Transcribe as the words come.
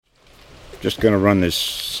Just going to run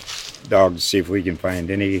this dog to see if we can find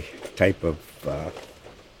any type of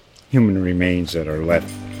human remains that are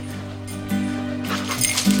left.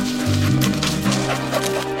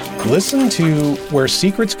 Listen to Where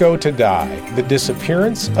Secrets Go to Die, The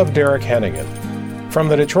Disappearance of Derek Hennigan. From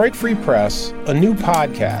the Detroit Free Press, a new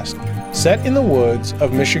podcast set in the woods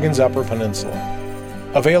of Michigan's Upper Peninsula.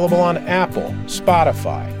 Available on Apple,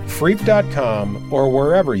 Spotify, Freep.com, or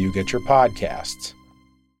wherever you get your podcasts.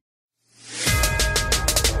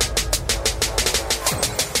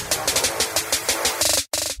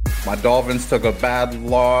 My Dolphins took a bad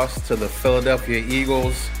loss to the Philadelphia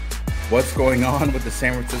Eagles. What's going on with the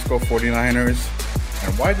San Francisco 49ers?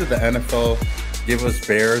 And why did the NFL give us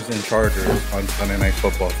Bears and Chargers on Sunday Night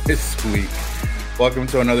Football this week? Welcome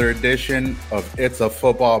to another edition of It's a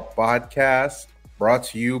Football Podcast, brought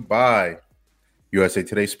to you by USA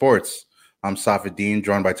Today Sports. I'm Safid, Deen,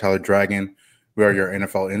 joined by Tyler Dragon. We are your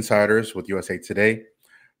NFL insiders with USA Today.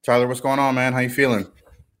 Tyler, what's going on, man? How you feeling?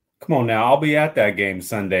 Come on now, I'll be at that game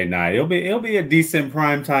Sunday night. It'll be a decent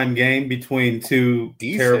primetime game between two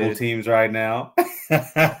terrible teams right now.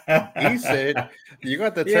 Decent. You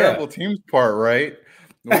got the terrible teams part right.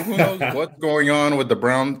 Who knows what's going on with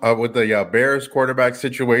the Bears quarterback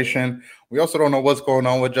situation? We also don't know what's going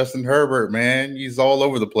on with Justin Herbert, man. He's all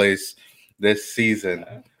over the place this season.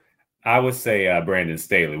 I would say Brandon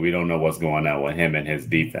Staley. We don't know what's going on with him and his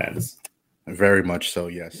defense. Very much so,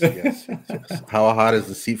 yes. How hot is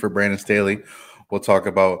the seat for Brandon Staley? We'll talk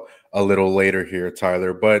about a little later here,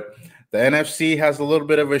 Tyler. But the NFC has a little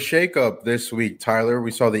bit of a shakeup this week, Tyler. We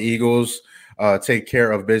saw the Eagles take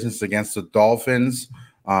care of business against the Dolphins.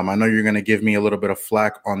 I know you're going to give me a little bit of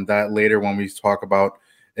flack on that later when we talk about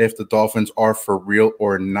if the Dolphins are for real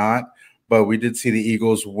or not. But we did see the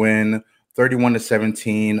Eagles win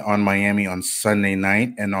 31-17 on Miami on Sunday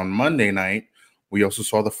night. And on Monday night, we also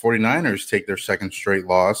saw the 49ers take their second straight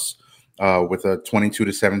loss with a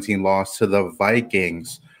 22-17 loss to the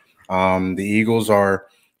Vikings. The Eagles are,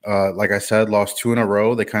 like I said, lost 2 in a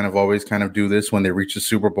row. They always do this when they reach the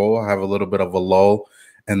Super Bowl. Have a little bit of a lull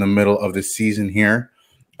in the middle of the season here.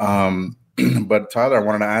 But Tyler, I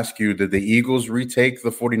wanted to ask you, did the Eagles retake the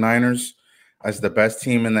 49ers as the best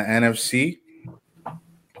team in the NFC?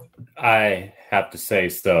 I have to say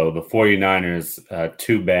so. The 49ers,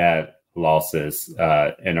 2 bad losses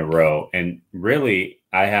in a row. And really,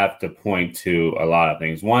 I have to point to a lot of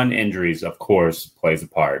things. One, injuries, of course, plays a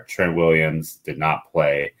part. Trent Williams did not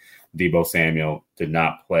play. Deebo Samuel did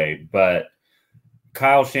not play. But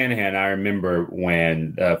Kyle Shanahan, I remember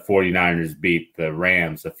when the 49ers beat the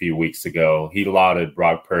Rams a few weeks ago, he lauded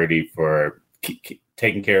Brock Purdy for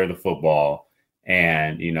taking care of the football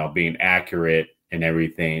and, being accurate and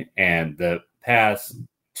everything. And the past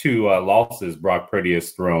 2 losses, Brock Purdy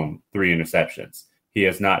has thrown 3 interceptions. He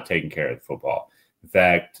has not taken care of the football. In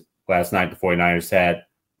fact, last night the 49ers had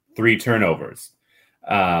 3 turnovers,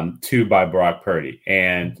 2 by Brock Purdy.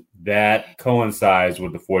 And that coincides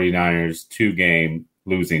with the 49ers 2-game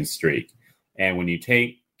losing streak. And when you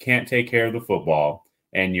can't take care of the football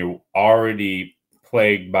and you're already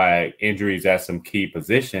plagued by injuries at some key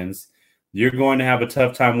positions, you're going to have a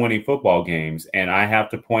tough time winning football games. And I have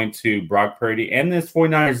to point to Brock Purdy and this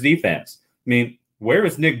 49ers defense. I mean, where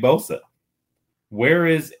is Nick Bosa? Where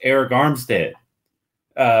is Eric Armstead?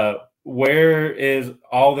 Where is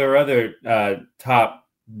all their other top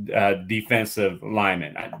defensive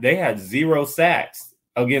linemen? They had 0 sacks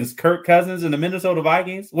against Kirk Cousins and the Minnesota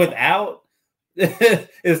Vikings without –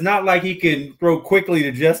 it's not like he can throw quickly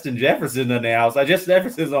to Justin Jefferson in the outside. Justin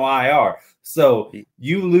Jefferson's on IR. So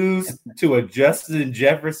you lose to a Justin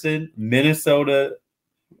Jefferson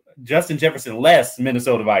less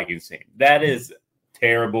Minnesota Vikings team. That is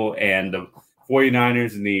terrible. And the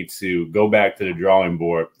 49ers need to go back to the drawing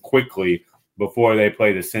board quickly before they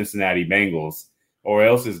play the Cincinnati Bengals, or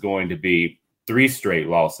else it's going to be 3 straight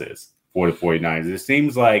losses for the 49ers. It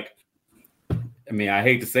seems like, I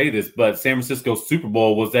hate to say this, but San Francisco's Super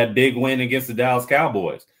Bowl was that big win against the Dallas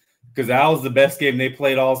Cowboys, because that was the best game they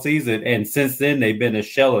played all season. And since then, they've been a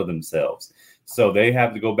shell of themselves. So they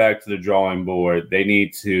have to go back to the drawing board. They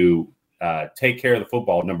need to take care of the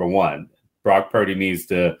football, number one. Brock Purdy needs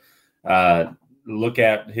to look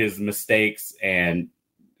at his mistakes and,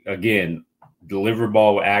 again, deliver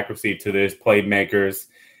ball with accuracy to his playmakers.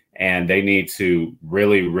 And they need to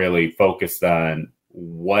really, really focus on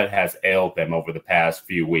what has ailed them over the past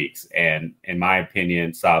few weeks. And in my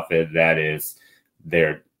opinion, Safid, that is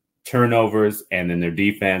their turnovers, and then their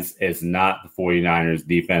defense is not the 49ers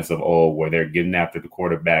defense of old, where they're getting after the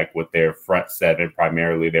quarterback with their front 7,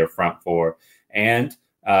 primarily their front 4, and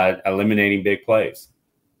eliminating big plays.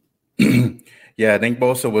 Yeah, Nick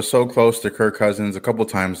Bosa was so close to Kirk Cousins a couple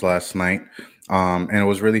times last night. And it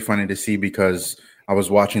was really funny to see because I was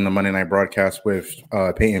watching the Monday night broadcast with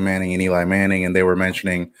Peyton Manning and Eli Manning, and they were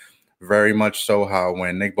mentioning very much so how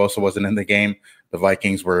when Nick Bosa wasn't in the game, the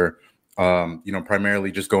Vikings were,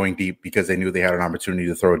 primarily just going deep because they knew they had an opportunity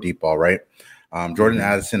to throw a deep ball, right? Jordan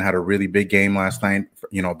Addison had a really big game last night,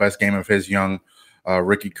 best game of his young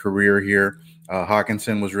rookie career here.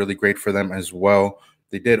 Hawkinson was really great for them as well.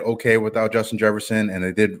 They did okay without Justin Jefferson, and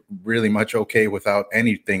they did really much okay without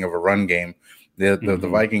anything of a run game. The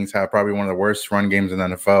Vikings have probably one of the worst run games in the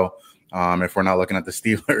NFL, if we're not looking at the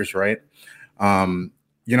Steelers, right?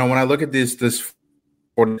 When I look at this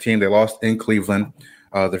 40 team, they lost in Cleveland.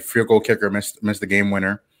 The field goal kicker missed the game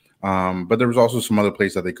winner. But there was also some other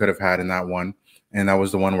plays that they could have had in that one. And that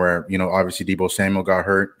was the one where, obviously Deebo Samuel got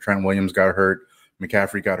hurt. Trent Williams got hurt.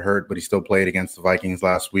 McCaffrey got hurt, but he still played against the Vikings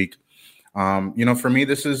last week. For me,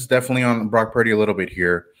 this is definitely on Brock Purdy a little bit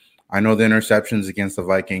here. I know the interceptions against the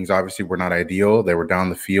Vikings obviously were not ideal. They were down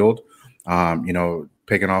the field,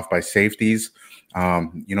 picking off by safeties.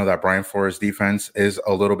 That Brian Flores defense is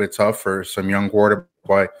a little bit tough for some young quarterbacks.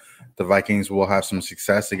 Why the Vikings will have some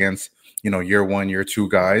success against, year one, year two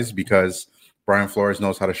guys, because Brian Flores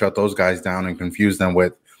knows how to shut those guys down and confuse them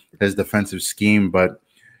with his defensive scheme. But,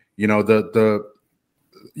 you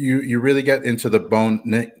really get into the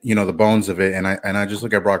bones of it. And I just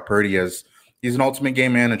look at Brock Purdy as he's an ultimate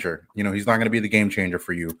game manager. He's not going to be the game changer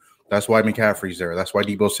for you. That's why McCaffrey's there. That's why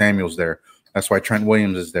Deebo Samuel's there. That's why Trent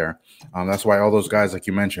Williams is there. That's why all those guys, like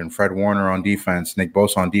you mentioned, Fred Warner on defense, Nick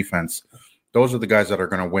Bosa on defense, those are the guys that are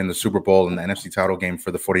going to win the Super Bowl and the NFC title game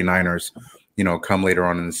for the 49ers, come later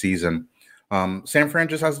on in the season. San Fran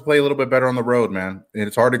just has to play a little bit better on the road, man. And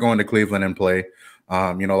it's hard to go into Cleveland and play.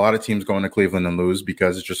 A lot of teams go into Cleveland and lose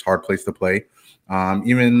because it's just a hard place to play.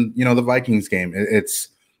 Even the Vikings game, it's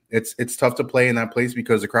tough to play in that place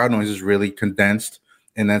because the crowd noise is really condensed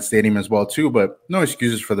in that stadium as well too. But no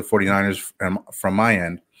excuses for the 49ers from my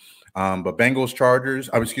end. But Bengals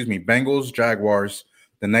Jaguars,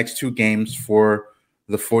 the next two games for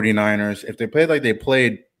the 49ers, if they played like they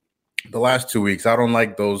played the last 2 weeks, I don't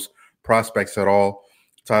like those prospects at all.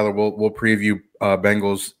 Tyler, we'll preview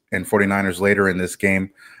Bengals and 49ers later in this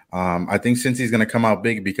game. I think since he's going to come out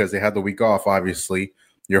big because they had the week off, obviously,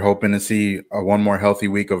 you're hoping to see one more healthy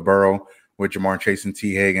week of Burrow with Jamar Chase and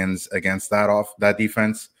T. Higgins against that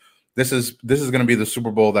defense. This is going to be the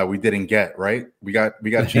Super Bowl that we didn't get, right? We got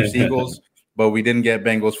Chiefs Eagles, but we didn't get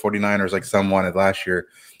Bengals 49ers like some wanted last year.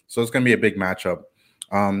 So it's going to be a big matchup.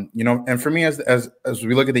 And for me, as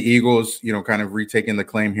we look at the Eagles, kind of retaking the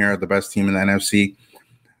claim here, the best team in the NFC,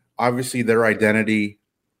 obviously their identity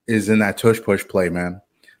is in that tush push play, man.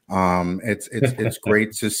 It's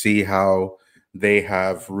great to see how they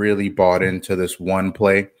have really bought into this one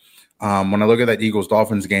play. When I look at that Eagles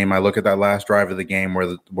Dolphins game, I look at that last drive of the game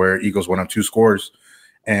where Eagles went up 2 scores,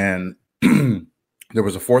 and there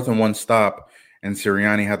was a 4th and 1 stop, and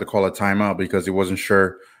Sirianni had to call a timeout because he wasn't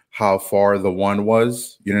sure how far the one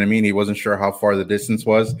was. You know what I mean? He wasn't sure how far the distance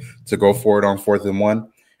was to go for it on 4th and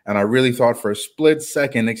 1. And I really thought for a split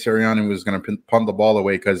second Nick Sirianni was going to punt the ball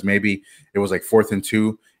away because maybe it was like 4th and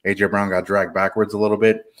 2. A.J. Brown got dragged backwards a little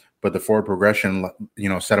bit, but the forward progression,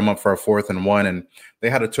 set him up for a 4th and 1. And they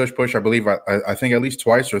had a tush push, I believe, I think at least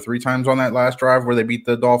twice or 3 times on that last drive where they beat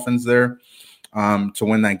the Dolphins there to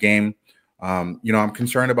win that game. I'm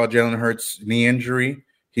concerned about Jalen Hurts' knee injury.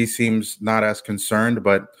 He seems not as concerned,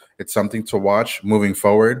 but it's something to watch moving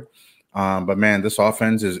forward. But, man, this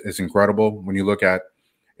offense is incredible. When you look at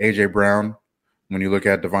A.J. Brown, when you look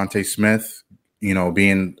at Devontae Smith,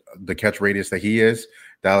 being the catch radius that he is,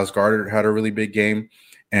 Dallas Goedert had a really big game.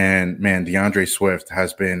 And, man, DeAndre Swift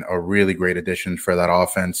has been a really great addition for that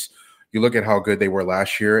offense. You look at how good they were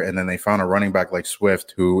last year, and then they found a running back like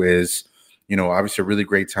Swift who is, obviously a really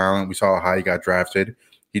great talent. We saw how he got drafted.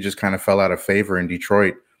 He just kind of fell out of favor in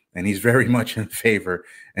Detroit, and he's very much in favor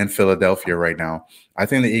in Philadelphia right now. I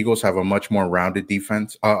think the Eagles have a much more rounded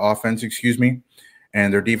offense,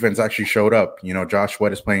 and their defense actually showed up. Josh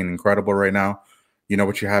Sweat is playing incredible right now.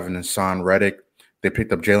 What you have in Hassan Reddick. They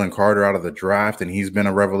picked up Jalen Carter out of the draft, and he's been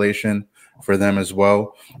a revelation for them as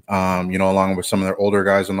well, along with some of their older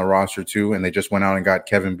guys on the roster too. And they just went out and got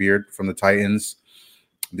Kevin Beard from the Titans.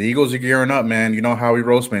 The Eagles are gearing up, man. Howie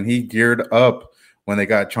Roseman, he geared up when they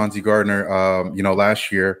got Chauncey Gardner,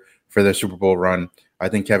 last year for their Super Bowl run. I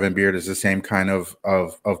think Kevin Beard is the same kind of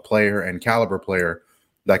player and caliber player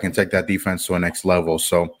that can take that defense to a next level.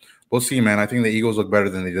 So we'll see, man. I think the Eagles look better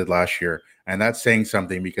than they did last year. And that's saying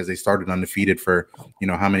something because they started undefeated for,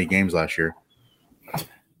 how many games last year?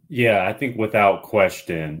 Yeah, I think without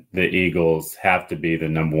question, the Eagles have to be the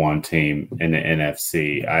number one team in the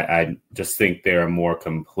NFC. I just think they're a more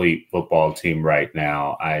complete football team right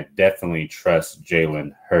now. I definitely trust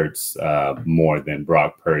Jalen Hurts more than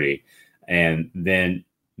Brock Purdy. And then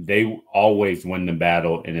they always win the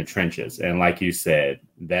battle in the trenches. And like you said,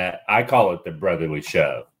 that I call it the brotherly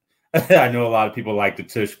shove. I know a lot of people like to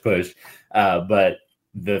tush push, but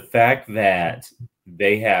the fact that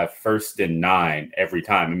they have 1st and 9 every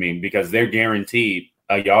time. I mean, because they're guaranteed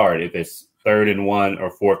a yard if it's 3rd and 1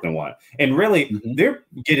 or 4th and 1. And really, they're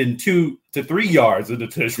getting 2 to 3 yards of the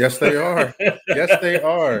tush. Yes, they are. Yes, they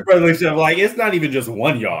are. Like, it's not even just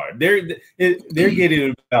 1 yard. They're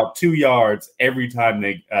getting about 2 yards every time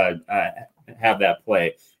they have that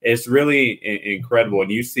play. It's really incredible.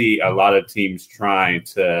 And you see a lot of teams trying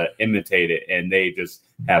to imitate it, and they just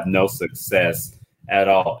have no success at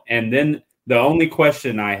all. And then the only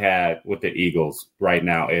question I had with the Eagles right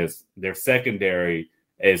now is their secondary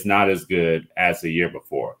is not as good as the year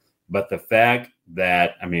before. But the fact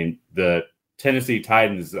that, I mean, the Tennessee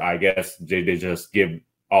Titans, I guess they just give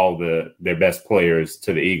all their best players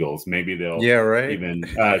to the Eagles. Maybe they'll even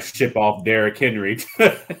ship off Derrick Henry to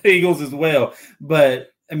the Eagles as well.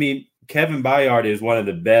 But, I mean, Kevin Byard is one of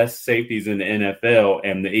the best safeties in the NFL,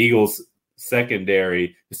 and the Eagles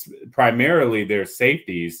secondary, primarily their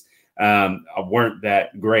safeties, weren't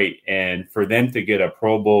that great. And for them to get a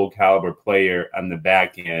Pro Bowl caliber player on the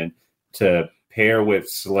back end to pair with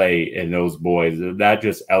Slay and those boys, that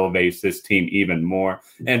just elevates this team even more.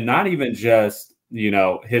 And not even just,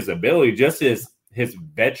 his ability, just his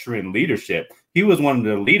veteran leadership. He was one of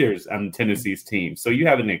the leaders on Tennessee's team. So you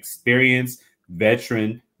have an experienced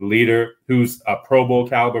veteran leader who's a Pro Bowl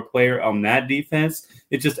caliber player on that defense.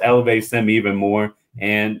 It just elevates them even more.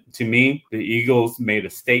 And to me, the Eagles made a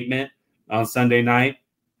statement on Sunday night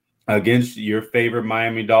against your favorite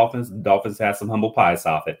Miami Dolphins. The Dolphins had some humble pie,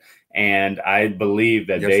 Safid. And I believe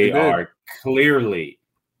that they are clearly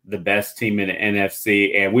the best team in the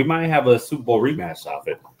NFC. And we might have a Super Bowl rematch,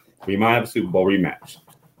 Safid. We might have a Super Bowl rematch.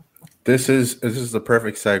 This is the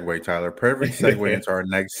perfect segue, Tyler. Perfect segue into our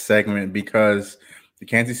next segment, because the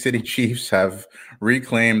Kansas City Chiefs have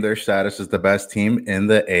reclaimed their status as the best team in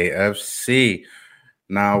the AFC.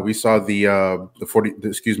 Now we saw the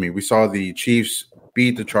Chiefs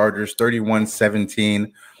beat the Chargers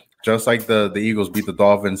 31-17, just like the Eagles beat the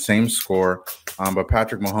Dolphins, same score. But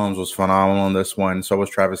Patrick Mahomes was phenomenal in this one. So was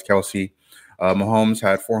Travis Kelce. Mahomes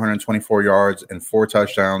had 424 yards and 4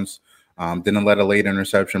 touchdowns. Didn't let a late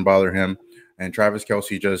interception bother him. And Travis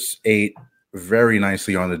Kelce just ate very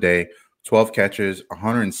nicely on the day. 12 catches,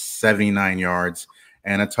 179 yards,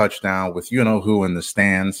 and a touchdown with you-know-who in the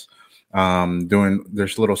stands. Doing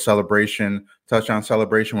this little touchdown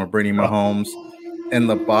celebration with Brittany Mahomes in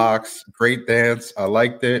the box. Great dance. I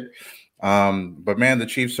liked it. But man, the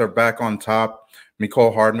Chiefs are back on top.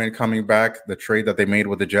 Mecole Hardman coming back. The trade that they made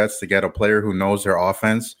with the Jets to get a player who knows their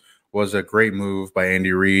offense was a great move by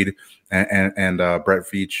Andy Reid and Brett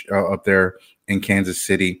Veach up there in Kansas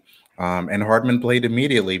City. And Hardman played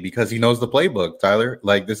immediately because he knows the playbook, Tyler.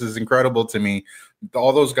 Like, this is incredible to me.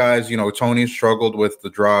 All those guys, Tony struggled with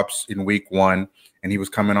the drops in week 1, and he was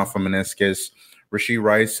coming off a meniscus. Rashee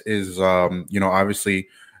Rice is, obviously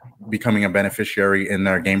becoming a beneficiary in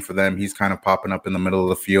their game for them. He's kind of popping up in the middle of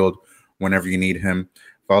the field whenever you need him.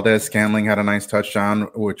 Valdez-Scantling had a nice touchdown,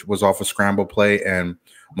 which was off a scramble play, and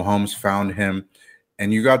Mahomes found him.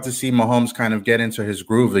 And you got to see Mahomes kind of get into his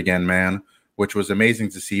groove again, man, which was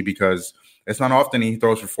amazing to see, because it's not often he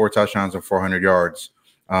throws for 4 touchdowns and 400 yards.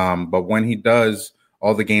 But when he does,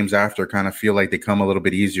 all the games after kind of feel like they come a little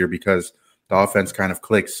bit easier because the offense kind of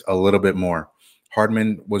clicks a little bit more.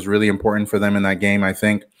 Hardman was really important for them in that game, I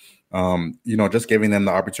think. Just giving them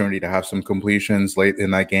the opportunity to have some completions late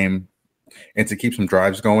in that game and to keep some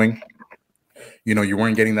drives going. You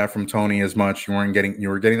weren't getting that from Tony as much. You were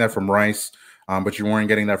getting that from Rice, but you weren't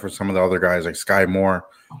getting that from some of the other guys like Sky Moore,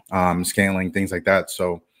 Scantling, things like that.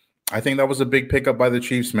 So I think that was a big pickup by the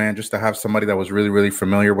Chiefs, man, just to have somebody that was really, really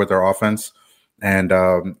familiar with their offense. And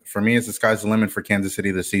for me, it's the sky's the limit for Kansas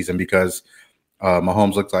City this season, because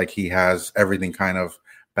Mahomes looked like he has everything kind of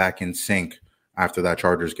back in sync after that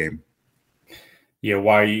Chargers game. Yeah,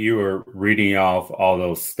 while you were reading off all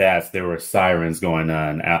those stats, there were sirens going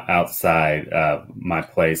on outside my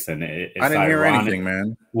place, and it's I didn't hear ironic. anything,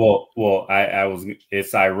 man. Well, I was.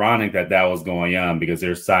 It's ironic that was going on, because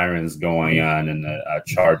there's sirens going on in the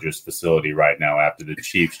Chargers facility right now after the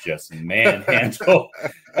Chiefs just manhandle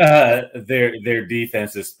their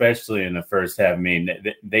defense, especially in the first half. I mean,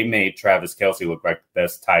 they made Travis Kelce look like the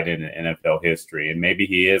best tight end in NFL history, and maybe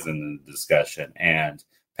he is in the discussion. And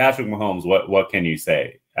Patrick Mahomes, what can you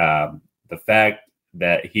say? The fact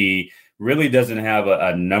that he really doesn't have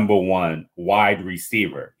a number one wide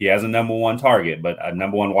receiver. He has a number one target, but a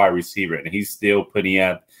number one wide receiver, and he's still putting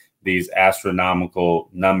up these astronomical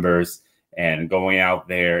numbers and going out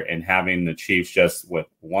there and having the Chiefs just with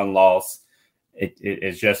one loss.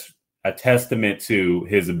 It's just a testament to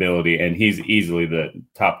his ability, and he's easily the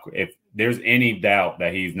top. If there's any doubt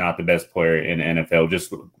that he's not the best player in the NFL,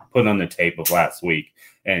 just put on the tape of last week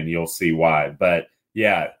and you'll see why. But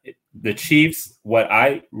yeah, the Chiefs, what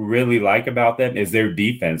I really like about them is their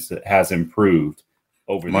defense has improved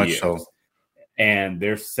over the years. So. And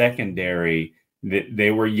their secondary,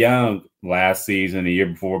 they were young last season, the year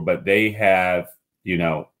before, but they have,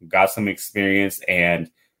 got some experience, and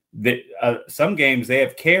some games they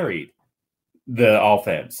have carried the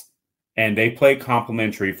offense and they play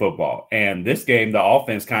complementary football. And this game, the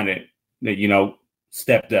offense kind of,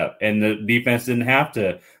 stepped up, and the defense didn't have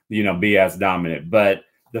to, be as dominant. But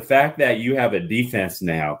the fact that you have a defense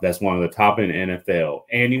now that's one of the top in the NFL,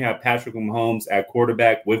 and you have Patrick Mahomes at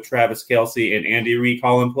quarterback with Travis Kelce and Andy Reid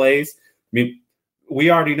calling plays, I mean,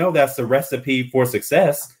 we already know that's the recipe for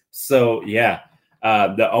success. So, yeah,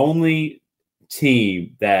 the only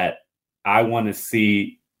team that I want to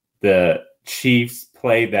see the Chiefs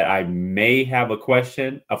play that I may have a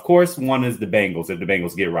question, of course, one is the Bengals, if the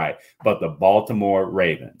Bengals get right, but the Baltimore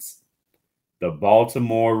Ravens. The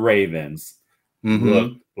Baltimore Ravens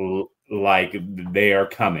look like they are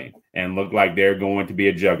coming and look like they're going to be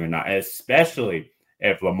a juggernaut, especially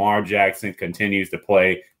if Lamar Jackson continues to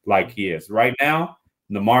play like he is. Right now,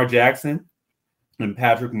 Lamar Jackson and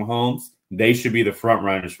Patrick Mahomes, they should be the front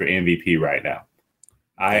runners for MVP right now.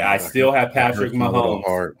 I still have Patrick Mahomes.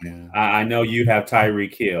 Heart, I know you have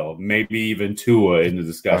Tyreek Hill, maybe even Tua in the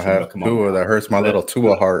discussion. I have Tua. That hurts my little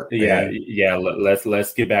Tua heart. Yeah.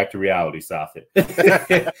 Let's get back to reality, Safid.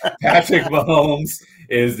 Patrick Mahomes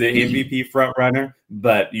is the MVP front runner,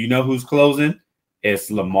 but you know who's closing?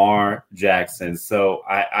 It's Lamar Jackson. So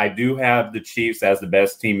I do have the Chiefs as the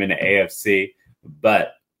best team in the AFC,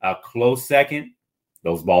 but a close second,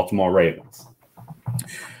 those Baltimore Ravens.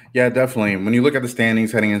 Yeah, definitely. When you look at the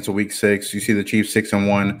standings heading into week 6, you see the Chiefs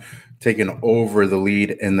 6-1, taking over the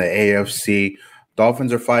lead in the AFC.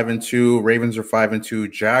 Dolphins are 5-2, Ravens are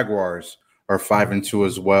 5-2, Jaguars are 5-2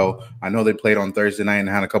 as well. I know they played on Thursday night and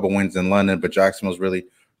had a couple wins in London, but Jacksonville's really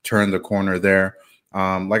turned the corner there.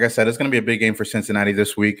 Like I said, it's going to be a big game for Cincinnati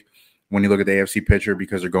this week when you look at the AFC picture,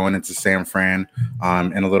 because they're going into San Fran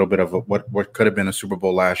in a little bit of what could have been a Super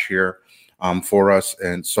Bowl last year. For us.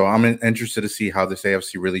 And so I'm interested to see how this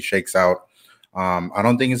AFC really shakes out. I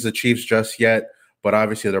don't think it's the Chiefs just yet, but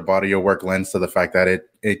obviously their body of work lends to the fact that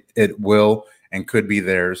it will and could be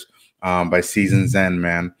theirs by season's end,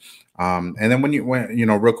 man. And then when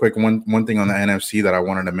real quick, one thing on the NFC that I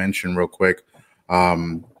wanted to mention real quick,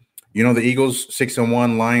 the Eagles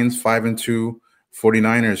 6-1, Lions 5-2,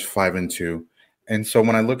 49ers 5-2. And so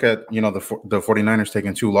when I look at, the 49ers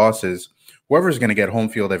taking 2 losses, whoever's going to get home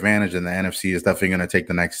field advantage in the NFC is definitely going to take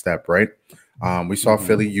the next step, right? We saw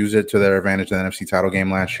Philly use it to their advantage in the NFC title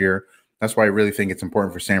game last year. That's why I really think it's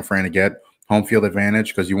important for San Fran to get home field advantage,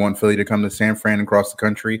 because you want Philly to come to San Fran and cross the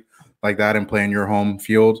country like that and play in your home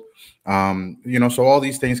field. So all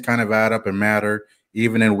these things kind of add up and matter,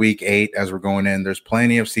 even in week 8 as we're going in. There's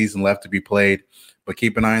plenty of season left to be played, but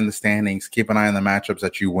keep an eye on the standings, keep an eye on the matchups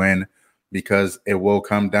that you win, because it will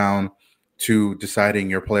come down to deciding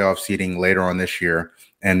your playoff seeding later on this year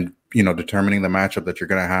and, determining the matchup that you're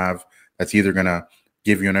going to have that's either going to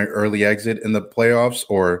give you an early exit in the playoffs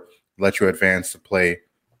or let you advance to play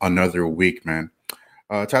another week, man.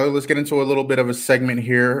 Tyler, let's get into a little bit of a segment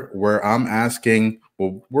here where I'm asking,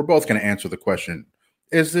 well, we're both going to answer the question,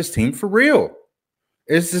 is this team for real?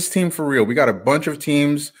 Is this team for real? We got a bunch of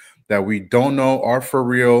teams that we don't know are for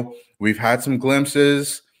real. We've had some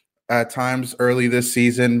glimpses at times early this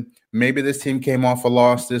season. Maybe this team came off a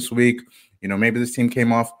loss this week. Maybe this team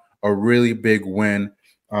came off a really big win.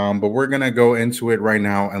 But we're going to go into it right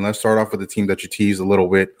now. And let's start off with the team that you teased a little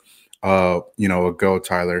bit, ago,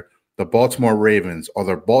 Tyler. The Baltimore Ravens. Are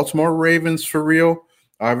the Baltimore Ravens for real?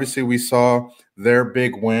 Obviously, we saw their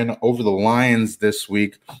big win over the Lions this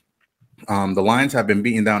week. The Lions have been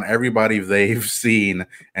beating down everybody they've seen,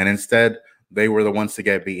 and instead they were the ones to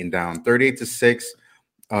get beaten down. 38-6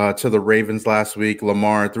 to the Ravens last week.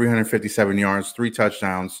 Lamar, 357 yards, 3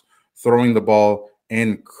 touchdowns, throwing the ball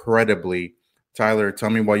incredibly. Tyler, tell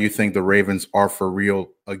me why you think the Ravens are for real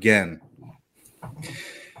again.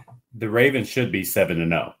 The Ravens should be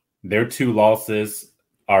 7-0. Their 2 losses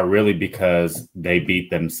are really because they beat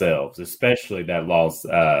themselves, especially that loss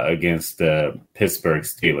against the Pittsburgh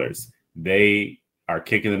Steelers. They are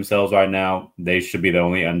kicking themselves right now. They should be the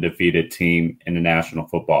only undefeated team in the National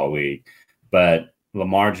Football League. But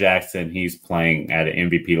Lamar Jackson, he's playing at an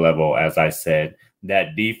MVP level, as I said.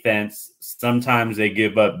 That defense, sometimes they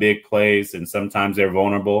give up big plays and sometimes they're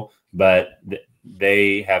vulnerable, but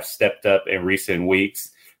they have stepped up in recent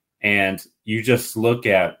weeks. And you just look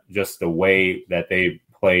at just the way that they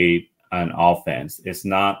played on offense. It's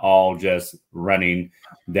not all just running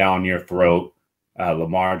down your throat.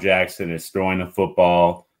 Lamar Jackson is throwing the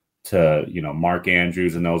football to, Mark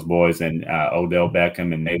Andrews and those boys and Odell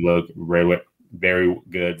Beckham, and they look very, very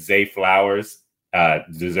good. Zay Flowers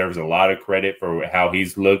deserves a lot of credit for how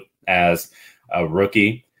he's looked as a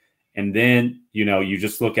rookie. And then, you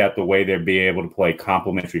just look at the way they're being able to play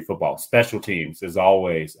complementary football. Special teams is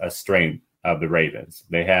always a strength of the Ravens.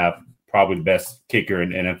 They have probably the best kicker in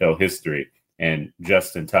NFL history, and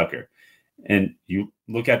Justin Tucker. And you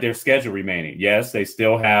look at their schedule remaining. Yes, they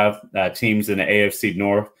still have teams in the AFC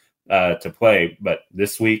North to play, but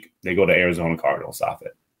this week they go to Arizona Cardinals,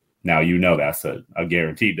 Safid. Now, that's a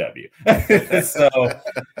guaranteed W. So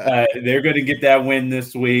they're going to get that win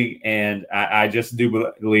this week. And I just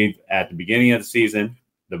do believe at the beginning of the season,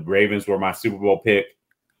 the Ravens were my Super Bowl pick.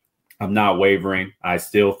 I'm not wavering. I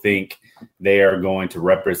still think they are going to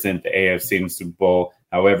represent the AFC in the Super Bowl.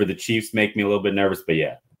 However, the Chiefs make me a little bit nervous. But,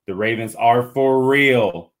 yeah, the Ravens are for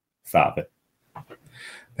real. Stop it.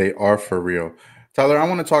 They are for real. Tyler, I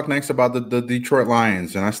want to talk next about the Detroit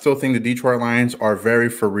Lions, and I still think the Detroit Lions are very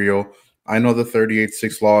for real. I know the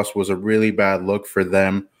 38-6 loss was a really bad look for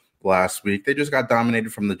them last week. They just got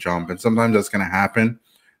dominated from the jump, and sometimes that's going to happen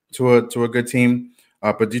to a good team.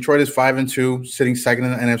 But Detroit is 5-2, sitting second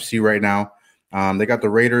in the NFC right now. They got the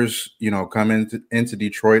Raiders, coming into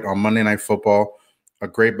Detroit on Monday Night Football. A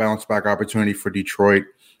great bounce back opportunity for Detroit.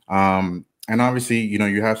 And obviously,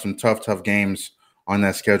 you have some tough games on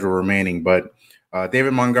that schedule remaining, but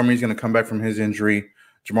David Montgomery is going to come back from his injury.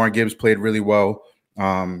 Jamar Gibbs played really well.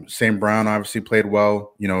 St. Brown obviously played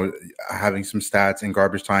well, having some stats in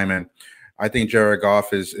garbage time. And I think Jared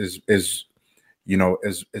Goff is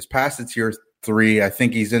past the tier 3. I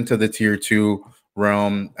think he's into the tier 2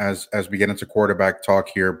 realm as we get into quarterback talk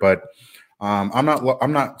here. But I'm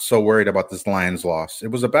not so worried about this Lions loss.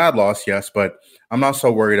 It was a bad loss, yes, but I'm not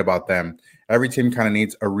so worried about them. Every team kind of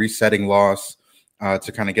needs a resetting loss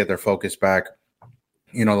to kind of get their focus back.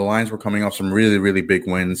 The Lions were coming off some really, really big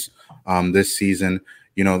wins this season.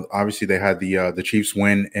 Obviously they had the Chiefs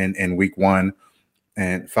win in week 1,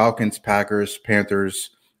 and Falcons, Packers, Panthers,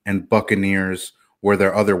 and Buccaneers were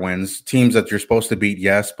their other wins. Teams that you're supposed to beat,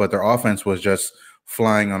 yes, but their offense was just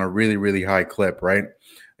flying on a really, really high clip, right?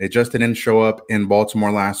 It just didn't show up in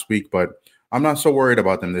Baltimore last week, but I'm not so worried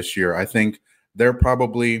about them this year. I think they're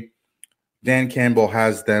probably – Dan Campbell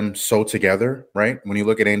has them so together, right? When you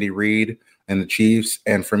look at Andy Reid and the Chiefs,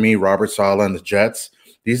 and for me, Robert Saleh and the Jets,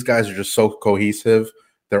 these guys are just so cohesive.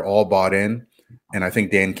 They're all bought in. And I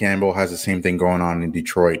think Dan Campbell has the same thing going on in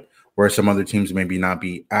Detroit, where some other teams maybe not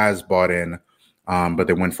be as bought in, but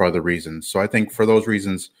they win for other reasons. So I think for those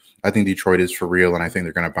reasons, I think Detroit is for real, and I think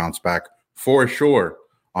they're going to bounce back for sure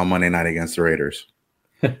on Monday night against the Raiders.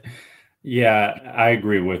 Yeah, I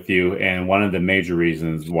agree with you. And one of the major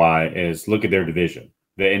reasons why is look at their division,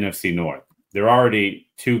 the NFC North. They're already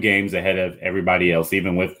 2 games ahead of everybody else,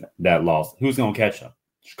 even with that loss. Who's going to catch them?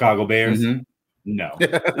 Chicago Bears? Mm-hmm. No.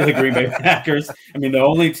 The Green Bay Packers? I mean, the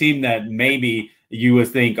only team that maybe you would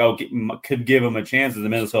think could give them a chance is the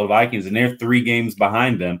Minnesota Vikings, and they're 3 games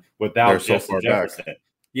behind them without Justin Jefferson. Back.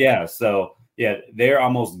 Yeah, so yeah, they're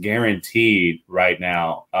almost guaranteed right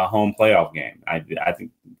now a home playoff game. I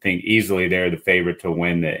think easily they're the favorite to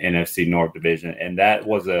win the NFC North division, and that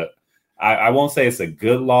was I won't say it's a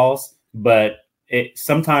good loss, but it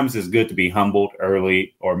sometimes is good to be humbled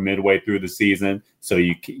early or midway through the season so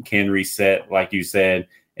you can reset, like you said,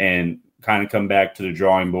 and kind of come back to the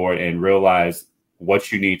drawing board and realize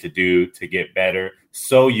what you need to do to get better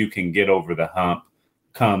so you can get over the hump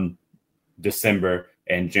come December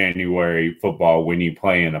and January football when you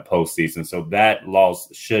play in a postseason. So that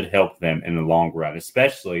loss should help them in the long run,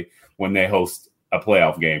 especially when they host a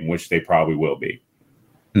playoff game, which they probably will be.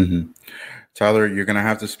 Mm-hmm. Tyler, you're going to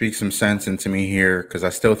have to speak some sense into me here because I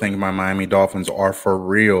still think my Miami Dolphins are for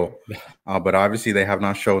real. But obviously they have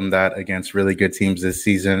not shown that against really good teams this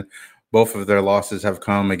season. Both of their losses have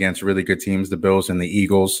come against really good teams, the Bills and the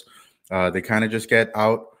Eagles. They kind of just get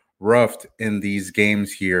out roughed in these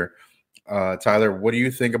games here. Tyler, what do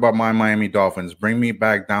you think about my Miami Dolphins? Bring me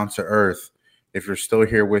back down to earth if you're still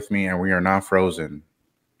here with me and we are not frozen.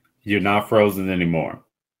 You're not frozen anymore.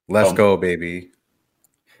 Let's go, baby.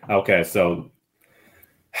 Okay, so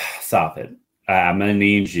Safid, I'm going to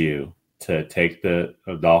need you to take the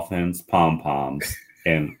Dolphins pom-poms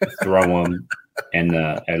and throw them in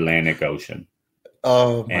the Atlantic Ocean.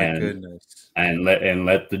 Oh my goodness. And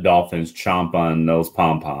let the Dolphins chomp on those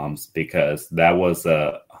pom-poms, because that was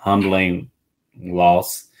a humbling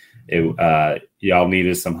loss. Y'all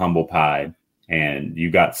needed some humble pie, and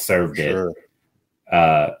you got served it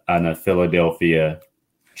on a Philadelphia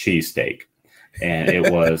cheesesteak. And it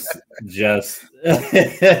was just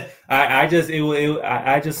I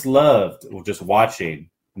just loved just watching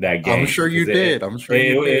that game. I'm sure you did. It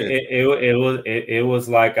was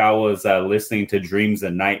like I was listening to Dreams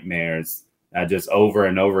and Nightmares just over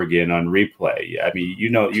and over again on replay. I mean, you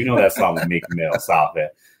know that song with Meek Mill, Safid.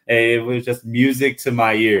 It was just music to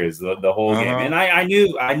my ears the whole game, and I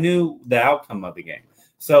knew the outcome of the game.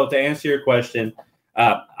 So to answer your question,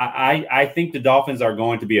 I think the Dolphins are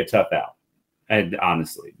going to be a tough out. And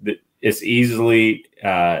honestly, it's easily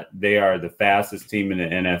they are the fastest team in the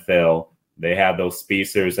NFL. They have those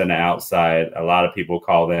speedsters on the outside. A lot of people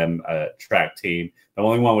call them a track team. The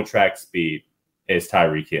only one with track speed is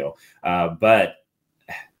Tyreek Hill. But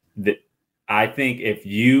I think if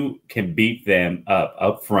you can beat them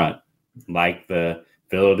up front, like the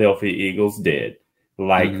Philadelphia Eagles did,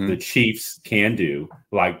 like the Chiefs can do,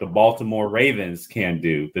 like the Baltimore Ravens can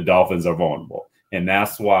do, the Dolphins are vulnerable. And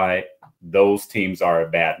that's why those teams are a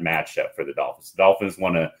bad matchup for the Dolphins. The Dolphins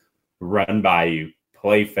want to run by you,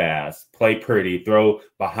 play fast, play pretty, throw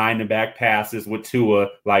behind the back passes with Tua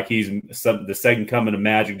like he's the second coming of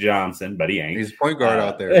Magic Johnson, but he ain't. He's a point guard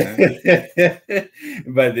out there, man.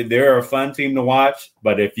 But they're a fun team to watch.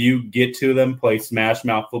 But if you get to them, play smash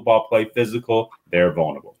mouth football, play physical, they're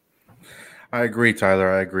vulnerable. I agree,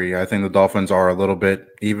 Tyler. I agree. I think the Dolphins are a little bit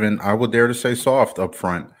even, I would dare to say, soft up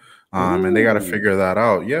front. And they got to figure that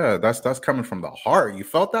out. Yeah, that's coming from the heart. You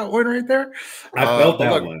felt that one right there? I felt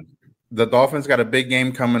that one. The Dolphins got a big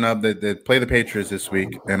game coming up. They play the Patriots this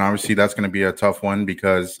week, and obviously that's going to be a tough one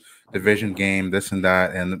because division game, this and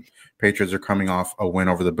that, and the Patriots are coming off a win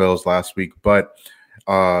over the Bills last week. But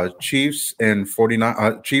Chiefs and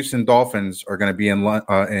Dolphins are going to be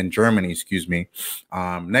in Germany,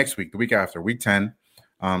 next week, the week after, week 10.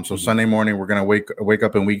 So Sunday morning, we're going to wake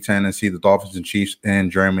up in week 10 and see the Dolphins and Chiefs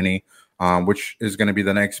in Germany, which is going to be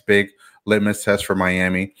the next big litmus test for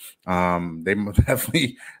Miami. They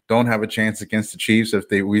definitely don't have a chance against the Chiefs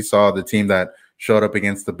we saw the team that showed up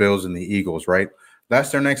against the Bills and the Eagles, right?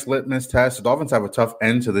 That's their next litmus test. The Dolphins have a tough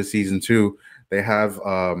end to the season too. They have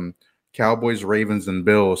Cowboys, Ravens, and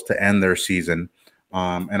Bills to end their season,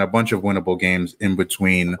 and a bunch of winnable games in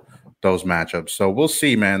between those matchups. So we'll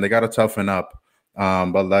see, man. They got to toughen up.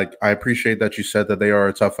 But I appreciate that you said that they are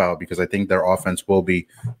a tough out because I think their offense will be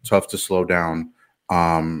tough to slow down.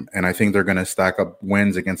 And I think they're going to stack up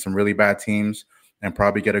wins against some really bad teams and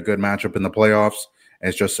probably get a good matchup in the playoffs.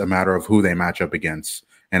 It's just a matter of who they match up against.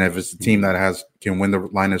 And if it's a team that can win the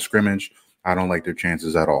line of scrimmage, I don't like their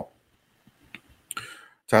chances at all.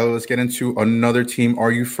 Tyler, let's get into another team.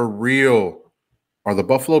 Are you for real? Are the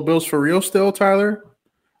Buffalo Bills for real still, Tyler?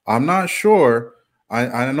 I'm not sure.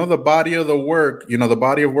 I know the body of work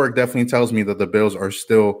definitely tells me that the Bills are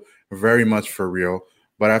still very much for real.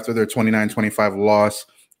 But after their 29-25 loss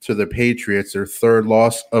to the Patriots, their third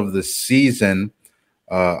loss of the season,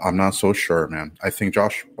 I'm not so sure, man. I think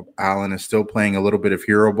Josh Allen is still playing a little bit of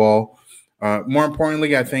hero ball. More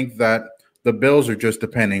importantly, I think that the Bills are just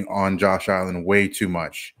depending on Josh Allen way too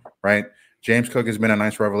much, right? James Cook has been a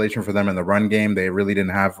nice revelation for them in the run game. They really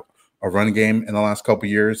didn't have a run game in the last couple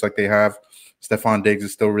of years like they have. Stephon Diggs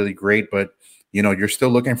is still really great, but, you're still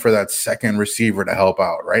looking for that second receiver to help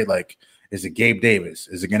out, right? Like, is it Gabe Davis?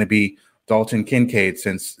 Is it going to be Dalton Kincaid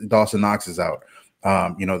since Dawson Knox is out?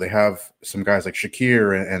 They have some guys like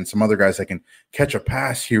Shakir and some other guys that can catch a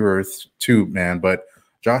pass here or two, man. But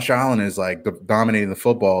Josh Allen is dominating the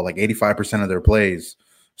football, like 85% of their plays.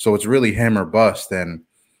 So it's really him or bust. And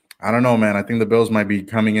I don't know, man. I think the Bills might be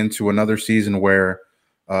coming into another season where,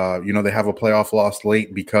 they have a playoff loss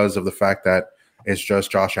late because of the fact that it's just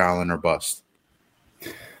Josh Allen or bust.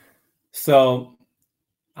 So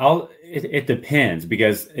it depends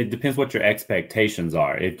because it depends what your expectations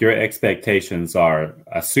are. If your expectations are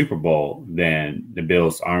a Super Bowl, then the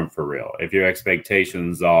Bills aren't for real. If your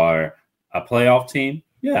expectations are a playoff team,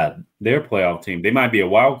 yeah, they're a playoff team. They might be a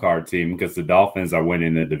wild card team because the Dolphins are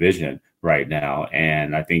winning the division right now.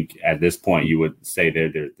 And I think at this point you would say they're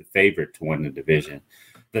the favorite to win the division.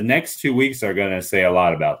 The next 2 weeks are going to say a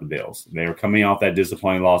lot about the Bills. They're coming off that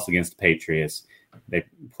disappointing loss against the Patriots. They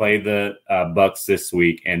play the Bucs this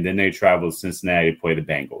week, and then they travel to Cincinnati to play the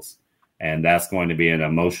Bengals. And that's going to be an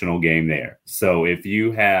emotional game there. So if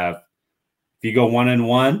you go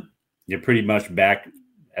 1-1, you're pretty much back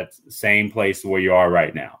at the same place where you are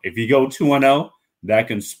right now. If you go 2-0, that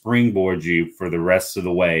can springboard you for the rest of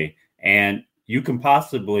the way, and you can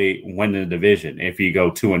possibly win the division if you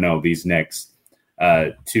go 2-0 these next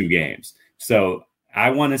 2 games. So I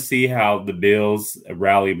want to see how the Bills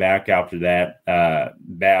rally back after that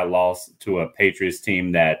bad loss to a Patriots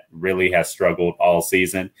team that really has struggled all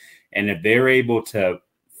season. And if they're able to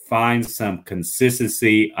find some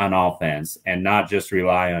consistency on offense and not just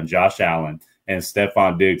rely on Josh Allen and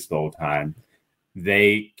Stephon Diggs the whole time,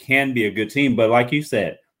 they can be a good team. But like you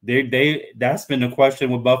said, that's been the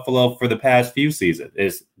question with Buffalo for the past few seasons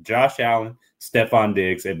is Josh Allen, Stephon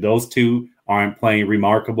Diggs. If those two aren't playing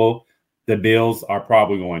remarkable, the Bills are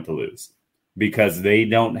probably going to lose because they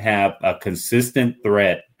don't have a consistent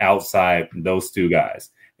threat outside those 2 guys.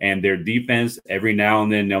 And their defense, every now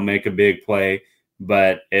and then they'll make a big play,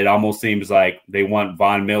 but it almost seems like they want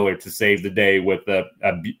Von Miller to save the day with a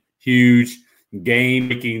huge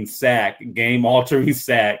game-making sack, game-altering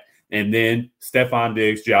sack, and then Stephon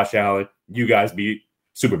Diggs, Josh Allen, you guys beat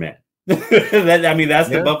Superman. That's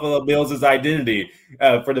the Buffalo Bills' identity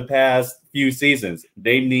for the past few seasons.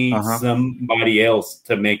 They need somebody else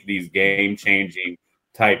to make these game-changing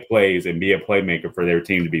type plays and be a playmaker for their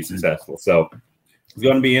team to be successful. So it's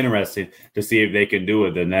going to be interesting to see if they can do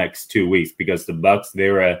it the next 2 weeks because the Bucs,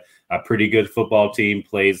 they're a pretty good football team,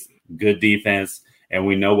 plays good defense, and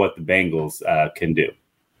we know what the Bengals can do.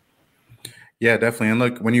 Yeah, definitely. And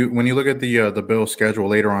look, when you look at the Bills' schedule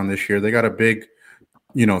later on this year, they got a big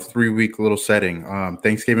 3-week little setting.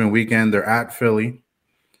 Thanksgiving weekend, they're at Philly.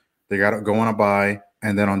 They got to go on a bye.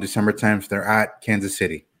 And then on December 10th, they're at Kansas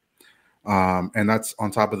City. And that's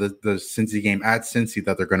on top of the Cincy game at Cincy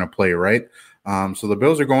that they're going to play, right? So the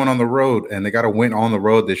Bills are going on the road, and they got to win on the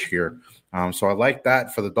road this year. So I like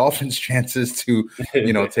that for the Dolphins' chances to,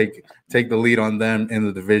 take the lead on them in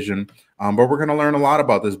the division. But we're going to learn a lot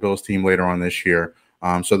about this Bills team later on this year.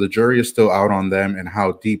 So the jury is still out on them and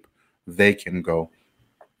how deep they can go.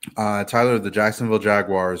 Tyler, the Jacksonville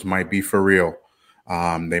Jaguars might be for real.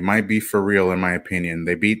 They might be for real, in my opinion.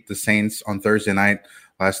 They beat the Saints on Thursday night,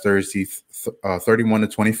 last Thursday,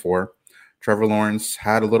 31-24. Trevor Lawrence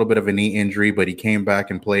had a little bit of a knee injury, but he came back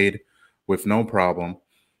and played with no problem.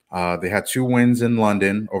 They had 2 wins in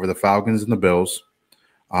London over the Falcons and the Bills.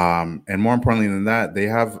 And more importantly than that, they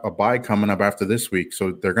have a bye coming up after this week.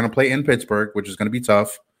 So they're going to play in Pittsburgh, which is going to be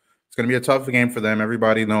tough. It's going to be a tough game for them.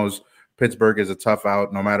 Everybody knows Pittsburgh is a tough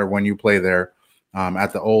out no matter when you play there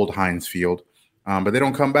at the old Heinz Field. But they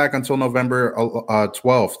don't come back until November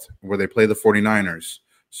 12th, where they play the 49ers.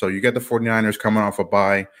 So you get the 49ers coming off a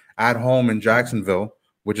bye at home in Jacksonville,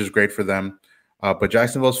 which is great for them. But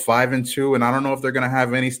Jacksonville's 5-2, and I don't know if they're going to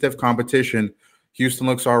have any stiff competition. Houston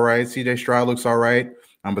looks all right. C.J. Stroud looks all right,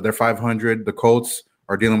 but they're 500. The Colts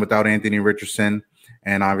are dealing without Anthony Richardson,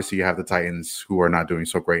 and obviously you have the Titans, who are not doing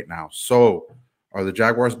so great now. So are the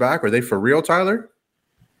Jaguars back? Are they for real, Tyler?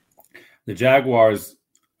 The Jaguars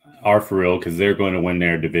are for real because they're going to win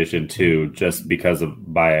their division too, just because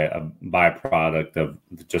of by a byproduct of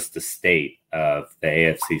just the state of the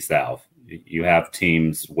AFC South. You have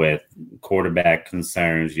teams with quarterback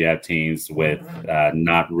concerns. You have teams with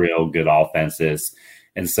not real good offenses.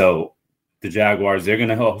 And so the Jaguars, they're going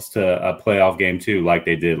to host a playoff game too, like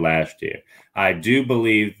they did last year. I do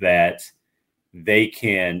believe that they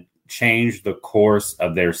can change the course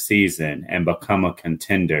of their season and become a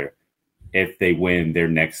contender if they win their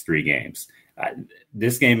next 3 games.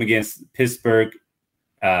 This game against Pittsburgh,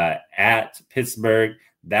 at Pittsburgh,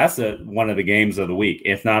 that's one of the games of the week,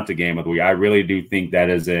 if not the game of the week. I really do think that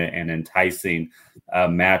is an enticing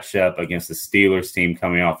matchup against the Steelers team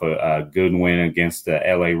coming off a good win against the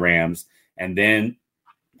LA Rams. And then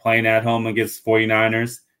playing at home against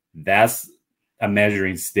 49ers, that's a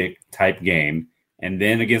measuring stick type game. And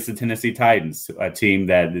then against the Tennessee Titans, a team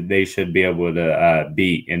that they should be able to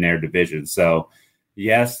beat in their division. So,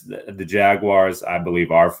 yes, the Jaguars, I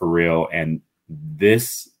believe, are for real. And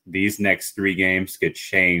these next 3 games could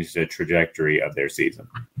change the trajectory of their season.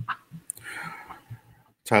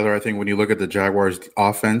 Tyler, I think when you look at the Jaguars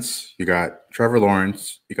offense, you got Trevor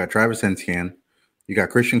Lawrence, you got Travis Etienne, you got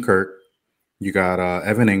Christian Kirk, you got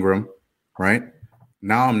Evan Ingram, right?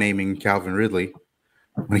 Now I'm naming Calvin Ridley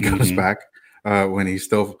when he comes back. When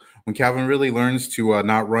Calvin Ridley learns to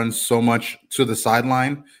not run so much to the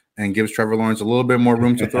sideline and gives Trevor Lawrence a little bit more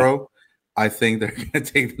room to throw, I think they're going to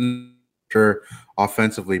take them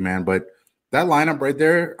offensively, man. But that lineup right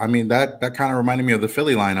there, I mean, that kind of reminded me of the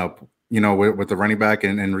Philly lineup, with the running back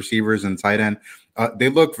and receivers and tight end. They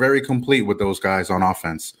look very complete with those guys on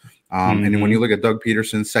offense. And when you look at Doug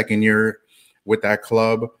Peterson's second year with that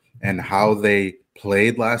club and how they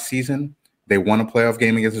played last season, They won a playoff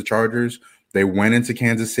game against the Chargers. They went into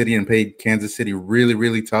Kansas City and played Kansas City really,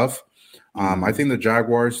 really tough. I think the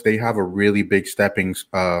Jaguars, they have a really big stepping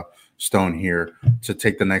stone here to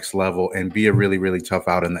take the next level and be a really, really tough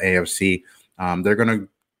out in the AFC. They're going to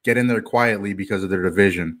get in there quietly because of their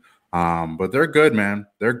division. But they're good, man.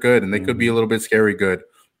 They're good, and they could be a little bit scary good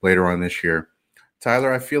later on this year.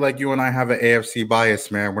 Tyler, I feel like you and I have an AFC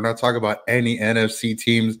bias, man. We're not talking about any NFC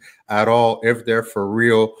teams at all, if they're for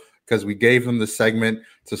real, because we gave them the segment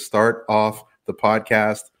to start off the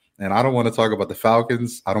podcast. And I don't want to talk about the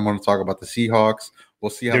Falcons. I don't want to talk about the Seahawks.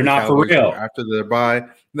 We'll see how they're the not Cowboys for real do after their bye.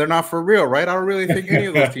 They're not for real, right? I don't really think any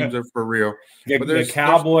of those teams are for real. The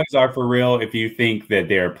Cowboys are for real if you think that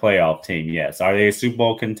they're a playoff team, yes. Are they a Super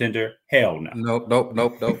Bowl contender? Hell no.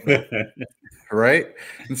 Nope. Right?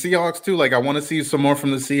 And Seahawks too. Like, I want to see some more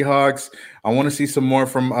from the Seahawks. I want to see some more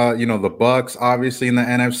from the Bucks, obviously, in the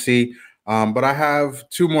NFC. But I have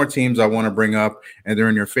two more teams I want to bring up, and they're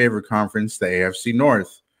in your favorite conference, the AFC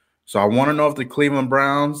North. So I want to know if the Cleveland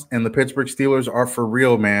Browns and the Pittsburgh Steelers are for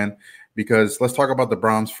real, man, because let's talk about the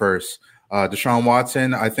Browns first. Deshaun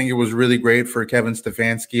Watson, I think it was really great for Kevin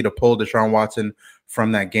Stefanski to pull Deshaun Watson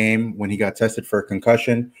from that game when he got tested for a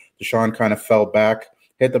concussion. Deshaun kind of fell back,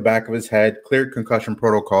 hit the back of his head, cleared concussion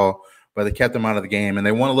protocol, but they kept him out of the game. And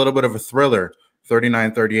they won a little bit of a thriller,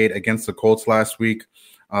 39-38 against the Colts last week.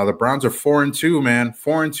 The Browns are 4-2, man,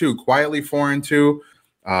 4-2, quietly 4-2.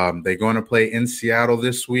 They're going to play in Seattle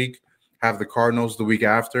this week, have the Cardinals the week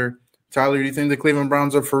after. Tyler, do you think the Cleveland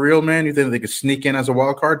Browns are for real, man? You think they could sneak in as a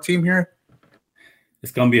wild card team here?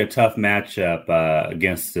 It's going to be a tough matchup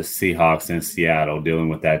against the Seahawks in Seattle, dealing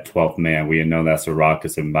with that 12th man. We know that's a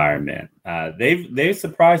raucous environment. They've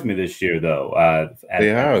surprised me this year, though. At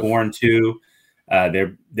 4-2,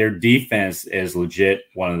 their defense is legit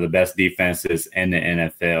one of the best defenses in the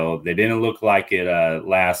NFL. They didn't look like it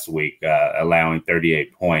last week, allowing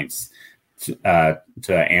 38 points to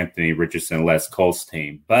Anthony Richardson-less Colts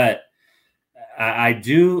team. But I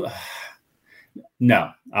do.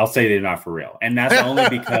 No, I'll say they're not for real. And that's only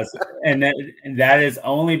because that is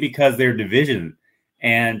only because they're division.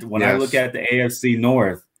 And when I look at the AFC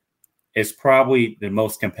North, it's probably the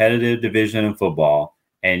most competitive division in football.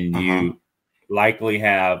 And you likely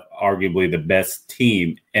have arguably the best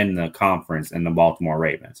team in the conference in the Baltimore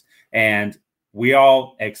Ravens. And we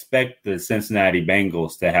all expect the Cincinnati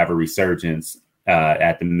Bengals to have a resurgence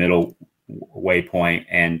at the middle waypoint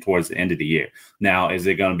and towards the end of the year. Now, is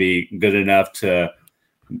it going to be good enough to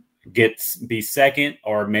be second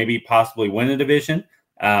or maybe possibly win the division?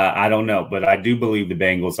 I don't know, but I do believe the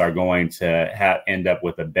Bengals are going to end up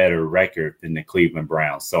with a better record than the Cleveland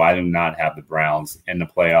Browns. So I do not have the Browns in the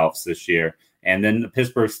playoffs this year. And then the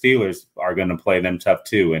Pittsburgh Steelers are going to play them tough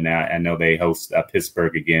too. And I know they host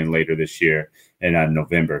Pittsburgh again later this year in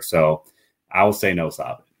November. So I will say no,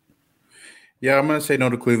 Safid. Yeah, I'm going to say no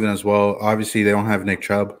to Cleveland as well. Obviously, they don't have Nick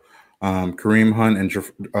Chubb. Kareem Hunt and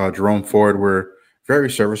Jerome Ford were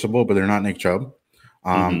very serviceable, but they're not Nick Chubb.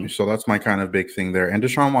 So that's my kind of big thing there. And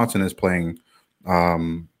Deshaun Watson is playing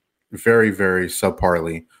very, very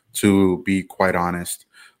subparly, to be quite honest.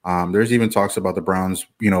 There's even talks about the Browns,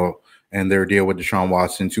 and their deal with Deshaun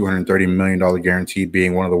Watson, $230 million guaranteed,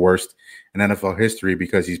 being one of the worst in NFL history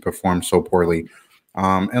because he's performed so poorly.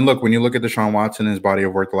 And look, when you look at Deshaun Watson and his body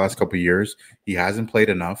of work the last couple of years, he hasn't played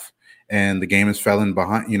enough, and the game is fallen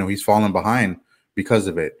behind. He's fallen behind because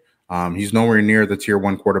of it. He's nowhere near the tier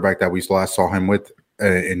 1 quarterback that we last saw him with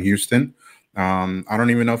in Houston. I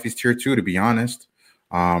don't even know if he's tier 2, to be honest.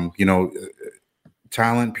 Pure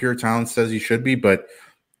talent says he should be, but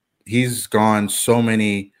he's gone so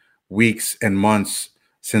many weeks and months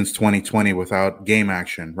since 2020 without game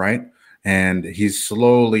action, right? And he's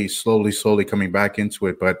slowly coming back into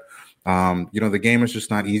it. But, the game is just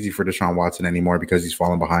not easy for Deshaun Watson anymore because he's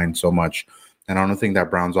fallen behind so much. And I don't think that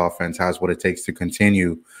Browns offense has what it takes to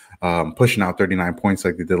continue pushing out 39 points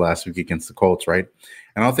like they did last week against the Colts, right?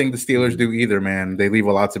 And I don't think the Steelers do either, man. They leave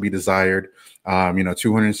a lot to be desired.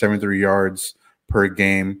 273 yards per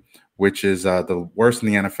game, which is the worst in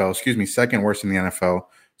the NFL. Excuse me, second worst in the NFL.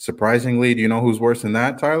 Surprisingly, do you know who's worse than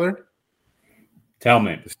that, Tyler? Tell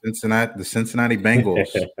me. The Cincinnati Bengals,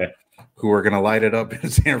 who are going to light it up in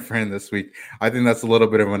San Fran this week. I think that's a little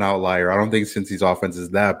bit of an outlier. I don't think Cincy's offense is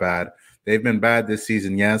that bad. They've been bad this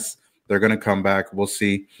season, yes. They're going to come back. We'll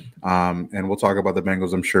see. And we'll talk about the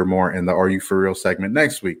Bengals, I'm sure, more in the Are You For Real segment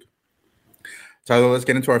next week. Tyler, let's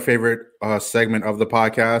get into our favorite segment of the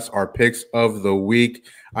podcast, our picks of the week.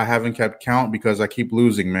 I haven't kept count because I keep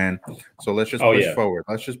losing, man. So let's just push forward.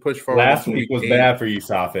 Let's just push forward. Last week was bad for you,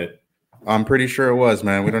 Safid. I'm pretty sure it was,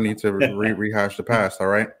 man. We don't need to rehash the past, all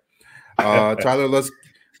right? Tyler, let's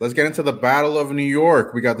Let's get into the Battle of New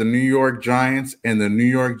York. We got the New York Giants and the New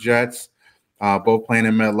York Jets, both playing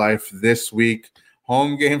in MetLife this week.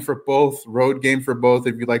 Home game for both, road game for both,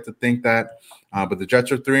 if you'd like to think that. But the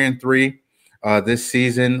Jets are 3-3 this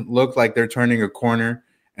season. Look like they're turning a corner.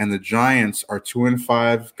 And the Giants are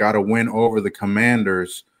 2-5. Got a win over the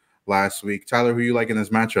Commanders last week. Tyler, who you like in this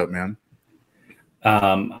matchup, man?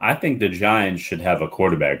 I think the Giants should have a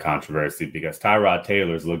quarterback controversy because Tyrod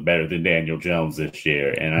Taylor's looked better than Daniel Jones this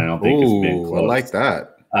year, and I don't think it's been close. I like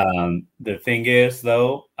that. The thing is,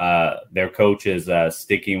 though, their coach is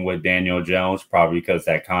sticking with Daniel Jones probably because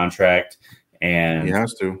that contract, and he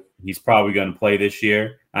has to. He's probably going to play this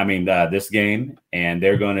game, and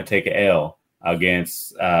they're going to take an L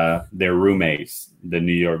against their roommates, the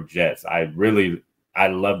New York Jets. I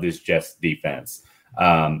love this Jets defense.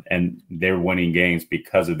 And they're winning games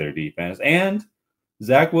because of their defense. And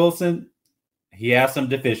Zach Wilson, he has some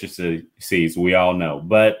deficiencies, we all know,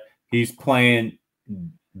 but he's playing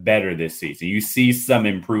better this season. You see some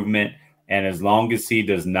improvement, and as long as he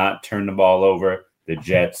does not turn the ball over, the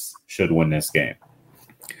Jets should win this game.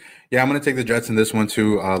 Yeah, I'm going to take the Jets in this one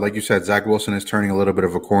too. Like you said, Zach Wilson is turning a little bit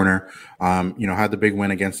of a corner. Had the big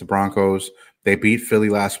win against the Broncos. They beat Philly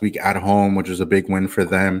last week at home, which was a big win for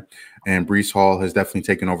them. And Breece Hall has definitely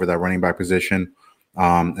taken over that running back position,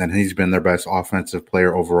 and he's been their best offensive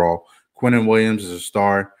player overall. Quinnen Williams is a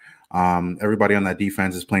star. Everybody on that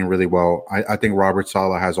defense is playing really well. I think Robert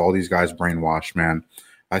Saleh has all these guys brainwashed, man.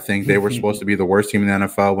 I think they were supposed to be the worst team in the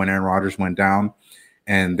NFL when Aaron Rodgers went down,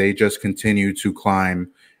 and they just continue to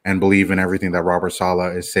climb and believe in everything that Robert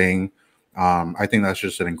Saleh is saying. I think that's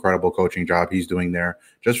just an incredible coaching job he's doing there.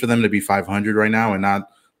 Just for them to be 500 right now and not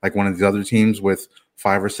like one of these other teams with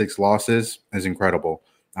 5 or 6 losses is incredible.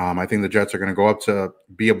 I think the Jets are going to go up to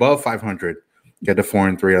be above 500, get to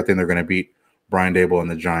 4-3. I think they're going to beat Brian Daboll and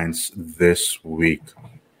the Giants this week.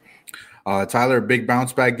 Tyler, a big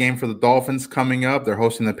bounce back game for the Dolphins coming up. They're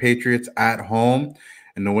hosting the Patriots at home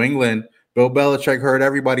in New England. Bill Belichick heard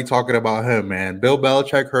everybody talking about him, man. Bill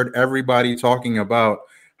Belichick heard everybody talking about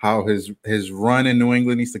how his run in New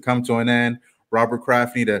England needs to come to an end. Robert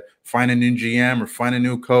Kraft need to find a new GM or find a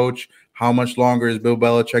new coach. How much longer is Bill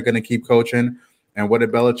Belichick going to keep coaching? And what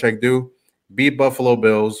did Belichick do? Beat Buffalo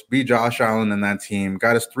Bills, beat Josh Allen and that team,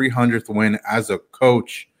 got his 300th win as a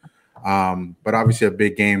coach. But obviously a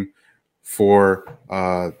big game for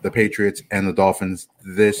the Patriots and the Dolphins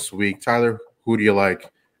this week. Tyler, who do you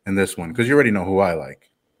like in this one? Because you already know who I like.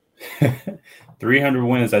 300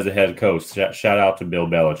 wins as a head coach. Shout out to Bill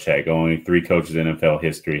Belichick. Only 3 coaches in NFL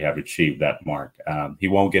history have achieved that mark. He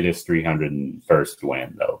won't get his 301st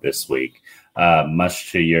win, though, this week.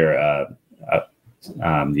 Much to your,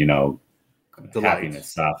 delight.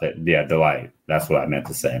 Happiness, Safid. Yeah, delight. That's what I meant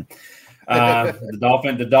to say.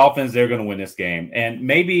 The Dolphins, they're going to win this game. And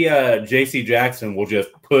maybe J.C. Jackson will just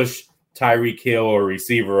push Tyreek Hill or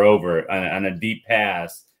receiver over on a deep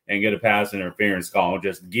pass and get a pass interference call and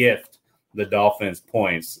just gift the Dolphins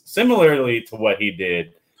points, similarly to what he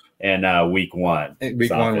did in week 1. Week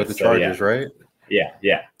 1 with the Chargers, right?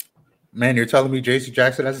 Yeah. Man, you're telling me J.C.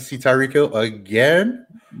 Jackson has to see Tyreek Hill again?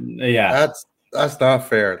 Yeah. That's not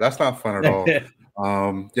fair. That's not fun at all.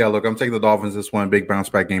 Look, I'm taking the Dolphins this one. Big bounce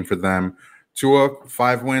back game for them. Tua,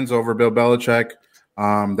 5 wins over Bill Belichick.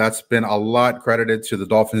 That's been a lot credited to the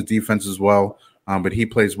Dolphins defense as well. But he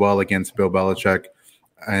plays well against Bill Belichick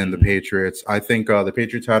and the Patriots. I think the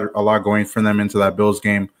Patriots had a lot going for them into that Bills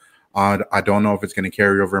game. I don't know if it's going to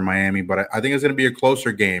carry over in Miami, but I think it's going to be a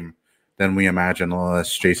closer game than we imagine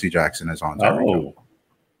unless J.C. Jackson is on.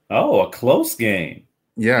 A close game.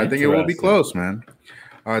 Yeah, I think it will be close, man.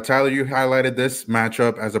 Tyler, you highlighted this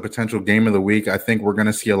matchup as a potential game of the week. I think we're going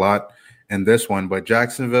to see a lot in this one. But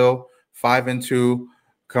Jacksonville, 5-2,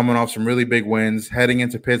 coming off some really big wins, heading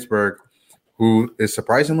into Pittsburgh, who is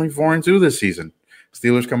surprisingly 4-2 this season.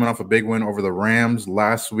 Steelers coming off a big win over the Rams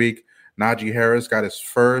last week. Najee Harris got his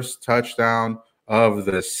first touchdown of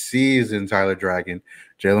the season, Tyler Dragon.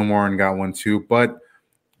 Jaylen Warren got one too, but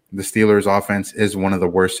the Steelers' offense is one of the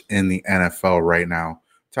worst in the NFL right now.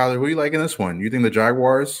 Tyler, who you like in this one? You think the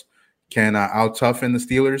Jaguars can out-toughen the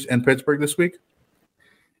Steelers in Pittsburgh this week?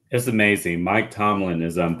 It's amazing. Mike Tomlin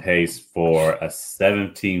is on pace for a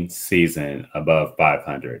 17th season above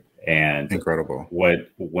 500. And incredible.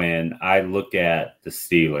 When I look at the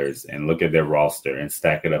Steelers and look at their roster and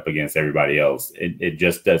stack it up against everybody else, it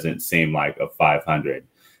just doesn't seem like a 500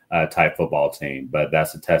 type football team. But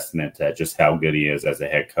that's a testament to just how good he is as a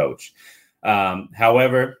head coach.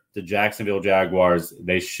 However, the Jacksonville Jaguars,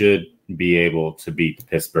 they should be able to beat the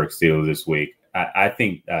Pittsburgh Steelers this week. I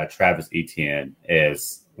think Travis Etienne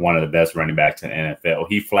is one of the best running backs in the NFL.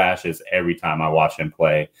 He flashes every time I watch him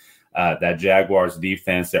play. That Jaguars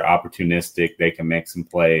defense, they're opportunistic. They can make some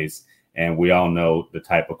plays. And we all know the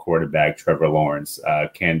type of quarterback Trevor Lawrence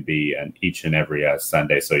can be each and every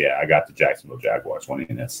Sunday. So, yeah, I got the Jacksonville Jaguars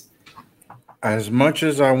winning this. As much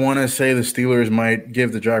as I want to say the Steelers might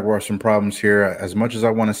give the Jaguars some problems here, as much as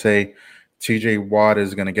I want to say TJ Watt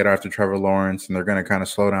is going to get after Trevor Lawrence and they're going to kind of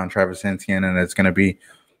slow down Travis Etienne and it's going to be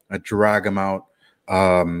a drag him out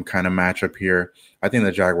kind of matchup here, I think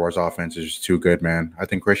the Jaguars offense is just too good, man. I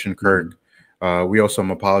think Christian Kirk, we owe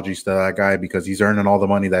some apologies to that guy because he's earning all the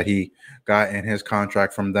money that he got in his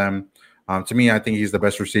contract from them. To me, I think he's the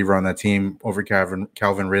best receiver on that team over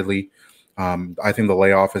Calvin Ridley. I think the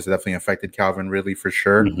layoff has definitely affected Calvin Ridley for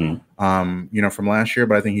sure, from last year,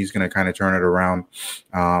 but I think he's going to kind of turn it around.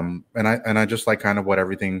 And I just like kind of what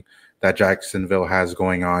everything that Jacksonville has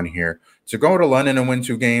going on here. To go to London and win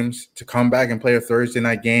 2 games, to come back and play a Thursday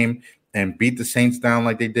night game and beat the Saints down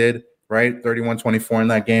like they did, right? 31-24 in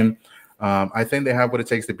that game. I think they have what it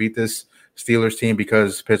takes to beat this Steelers team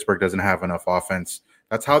because Pittsburgh doesn't have enough offense.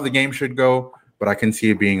 That's how the game should go, but I can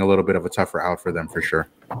see it being a little bit of a tougher out for them for sure.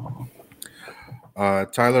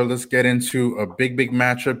 Tyler, let's get into a big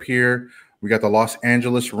matchup here. We got the Los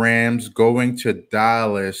Angeles Rams going to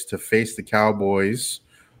Dallas to face the Cowboys.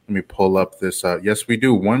 Let me pull up this. Yes, we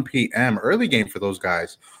do. 1 p.m. early game for those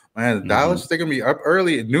guys. Man, Dallas, they're going to be up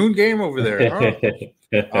early. Noon game over there.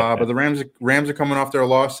 Huh? But the Rams are coming off their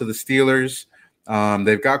loss to the Steelers.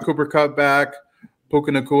 They've got Cooper Kupp back.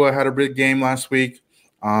 Puka Nacua had a big game last week.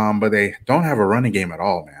 But they don't have a running game at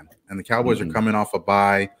all, man. And the Cowboys are coming off a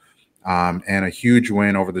bye and a huge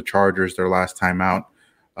win over the Chargers their last time out.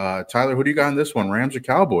 Tyler, who do you got in this one, Rams or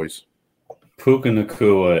Cowboys? Puka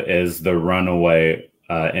Nacua is the runaway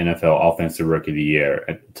NFL Offensive Rookie of the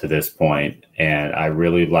Year to this point, and I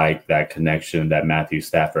really like that connection that Matthew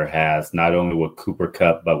Stafford has, not only with Cooper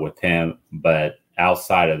Kupp, but with him. But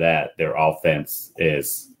outside of that, their offense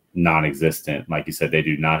is non-existent. Like you said, they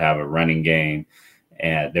do not have a running game,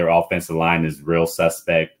 and their offensive line is real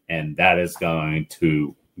suspect, and that is going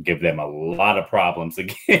to give them a lot of problems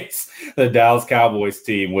against the Dallas Cowboys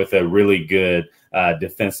team with a really good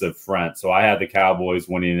defensive front. So I had the Cowboys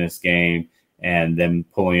winning this game and then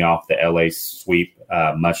pulling off the LA sweep,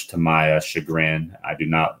 much to my chagrin. I do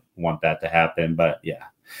not want that to happen, but yeah,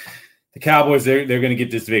 the Cowboys, they're going to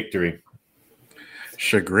get this victory.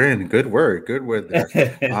 Chagrin, good word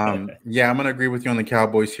there. Yeah, I'm going to agree with you on the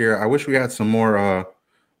Cowboys here. I wish we had some more,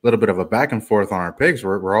 little bit of a back and forth on our picks.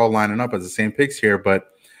 We're all lining up as the same picks here, but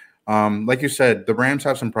like you said, the Rams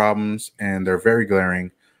have some problems and they're very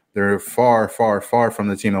glaring. They're far from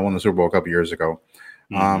the team that won the Super Bowl a couple years ago.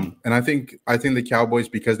 And I think the Cowboys,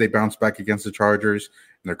 because they bounced back against the Chargers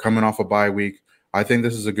and they're coming off a bye week, I think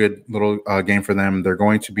this is a good little game for them. They're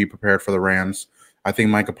going to be prepared for the Rams. I think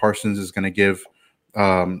Micah Parsons is going to give,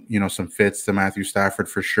 some fits to Matthew Stafford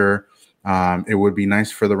for sure. It would be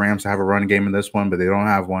nice for the Rams to have a run game in this one, but they don't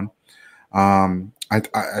have one.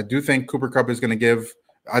 I do think Cooper Kupp is going to give.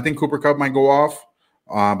 I think Cooper Kupp might go off.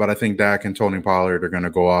 But I think Dak and Tony Pollard are going to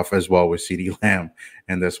go off as well with CeeDee Lamb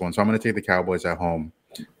in this one. So I'm going to take the Cowboys at home.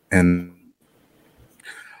 And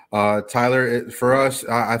Tyler, for us,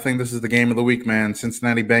 I think this is the game of the week, man.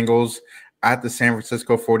 Cincinnati Bengals at the San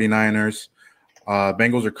Francisco 49ers.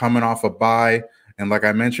 Bengals are coming off a bye. And like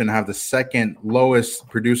I mentioned, have the second lowest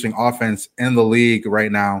producing offense in the league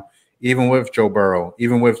right now, even with Joe Burrow,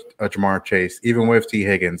 even with Jamar Chase, even with T.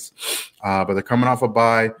 Higgins. But they're coming off a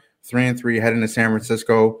bye. 3-3 heading to San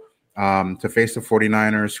Francisco to face the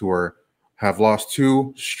 49ers, who have lost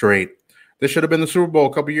 2 straight. This should have been the Super Bowl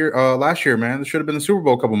last year, man. This should have been the Super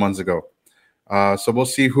Bowl a couple months ago. So we'll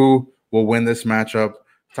see who will win this matchup.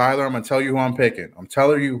 Tyler, I'm going to tell you who I'm picking. I'm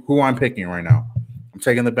telling you who I'm picking right now. I'm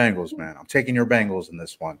taking the Bengals, man. I'm taking your Bengals in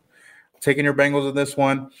this one.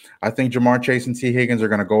 I think Jamar Chase and T. Higgins are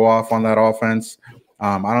going to go off on that offense.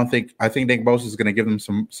 I think Nick Bosa is going to give them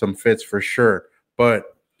some fits for sure.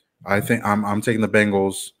 But I think I'm taking the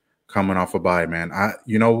Bengals coming off a bye, man.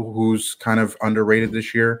 You know who's kind of underrated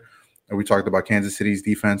this year? We talked about Kansas City's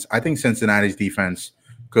defense. I think Cincinnati's defense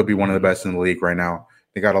could be one of the best in the league right now.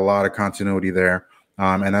 They got a lot of continuity there,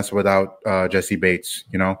 and that's without Jesse Bates.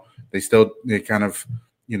 They kind of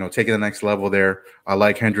taking the next level there. I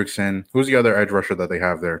like Hendrickson. Who's the other edge rusher that they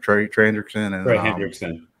have there? Trey Hendrickson and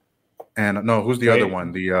Hendrickson. And no, who's the other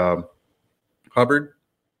one? The Hubbard.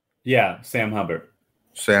 Yeah, Sam Hubbard.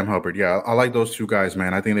 Yeah, I like those 2 guys,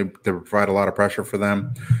 man. I think they provide a lot of pressure for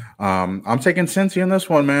them. I'm taking Cincy in this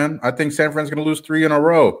one, man. I think San Fran's going to lose 3 in a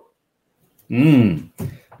row. Man,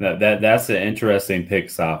 That's an interesting pick,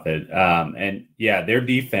 Safid. And yeah, their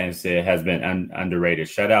defense has been underrated.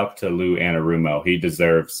 Shout out to Lou Anarumo. He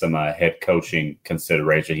deserves some head coaching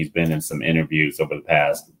consideration. He's been in some interviews over the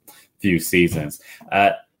past few seasons.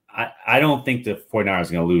 I don't think the 49ers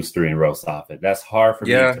are going to lose 3 in a row, Safid. That's hard for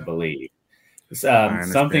me to believe.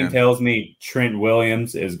 Something tells me Trent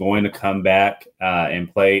Williams is going to come back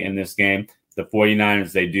and play in this game. The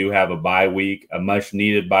 49ers, they do have a bye week, a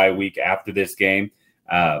much-needed bye week after this game.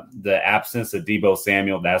 The absence of Deebo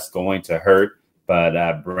Samuel, that's going to hurt.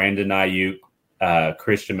 But Brandon Ayuk,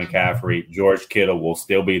 Christian McCaffrey, George Kittle will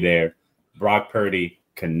still be there. Brock Purdy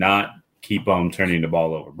cannot keep on turning the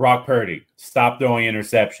ball over. Brock Purdy, stop throwing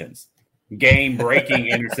interceptions.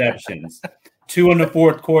 Game-breaking interceptions. 2 in the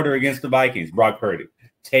fourth quarter against the Vikings. Brock Purdy,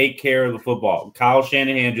 take care of the football. Kyle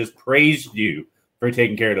Shanahan just praised you for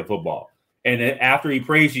taking care of the football. And after he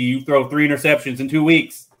praised you, you throw 3 interceptions in 2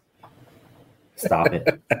 weeks. Stop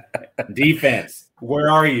it. Defense, where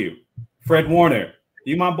are you? Fred Warner,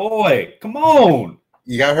 you my boy. Come on.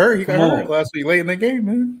 You got hurt. He got hurt last week late in the game,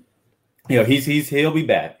 man. Yeah, he'll be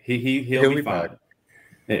back. He'll be fine. Back.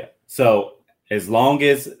 Yeah. So as long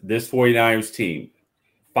as this 49ers team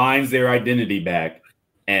finds their identity back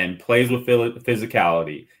and plays with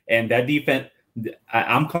physicality, and that defense,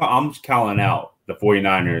 I'm calling out the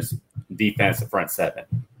 49ers defensive front 7.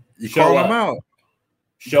 You call them out.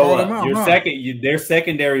 Show up. Their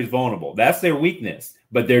secondary is vulnerable. That's their weakness.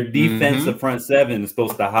 But their defensive front 7 is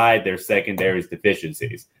supposed to hide their secondary's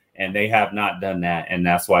deficiencies. And they have not done that. And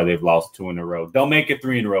that's why they've lost 2 in a row. Don't make it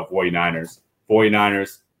 3 in a row, 49ers.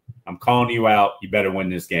 49ers, I'm calling you out. You better win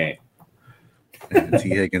this game. T.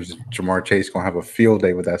 Higgins, Jamar Chase going to have a field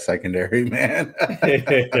day with that secondary, man.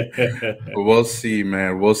 We'll see,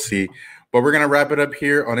 man. We'll see. But we're going to wrap it up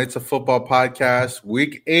here on It's a Football Podcast.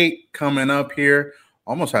 Week 8 coming up here.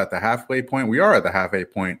 Almost at the halfway point. We are at the halfway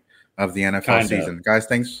point of the NFL season. Guys,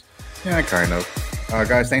 thanks. Yeah, kind of.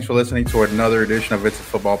 Guys, thanks for listening to another edition of It's a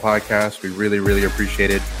Football Podcast. We really, really appreciate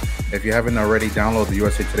it. If you haven't already, download the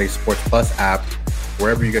USA Today Sports Plus app,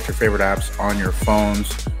 wherever you get your favorite apps on your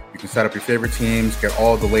phones. You can set up your favorite teams, get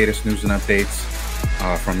all the latest news and updates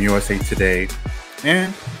from USA Today.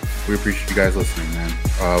 And we appreciate you guys listening, man.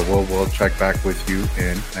 We'll check back with you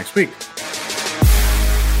in next week.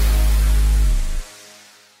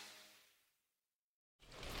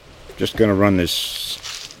 Just going to run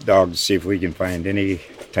this dog to see if we can find any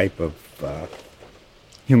type of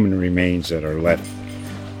human remains that are left.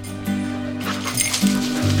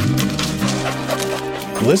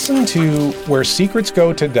 Listen to Where Secrets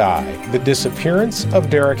Go to Die, The Disappearance of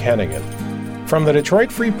Derek Hennigan. From the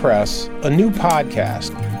Detroit Free Press, a new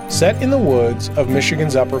podcast set in the woods of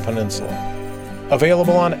Michigan's Upper Peninsula.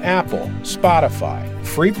 Available on Apple, Spotify,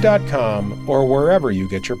 Freep.com, or wherever you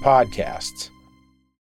get your podcasts.